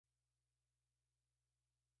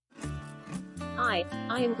Hi,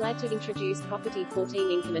 I am glad to introduce Property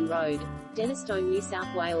 14 Inkerman Road, Denistone, New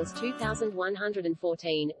South Wales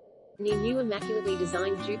 2114. Near new immaculately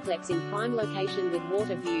designed duplex in prime location with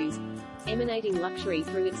water views, emanating luxury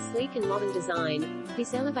through its sleek and modern design.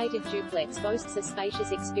 This elevated duplex boasts a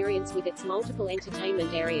spacious experience with its multiple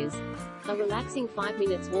entertainment areas, a relaxing 5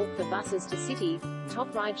 minutes walk for buses to city,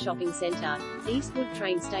 top ride shopping centre, Eastwood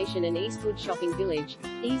train station and Eastwood shopping village,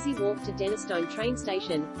 easy walk to Denistone train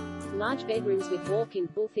station, large bedrooms with walk-in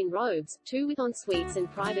built-in robes, 2 with en-suites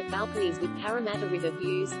and private balconies with Parramatta River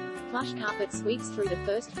views, plush carpet sweeps through the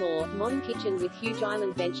first floor, modern kitchen with huge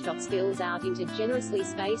island benchtop spills out into generously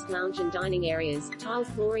spaced lounge and dining areas, tiled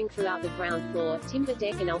flooring throughout the ground floor, timber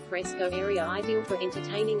deck and alfresco area ideal for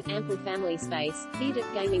entertaining, ample family space, theatre,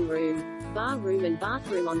 gaming room, bar room and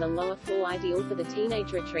bathroom on the lower floor ideal for the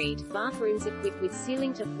teenage retreat, bathrooms equipped with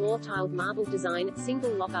ceiling-to-floor tiled marble design,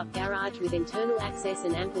 single lock-up garage with internal access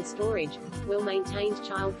and ample storage, well-maintained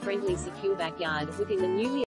child-friendly secure backyard, within the newly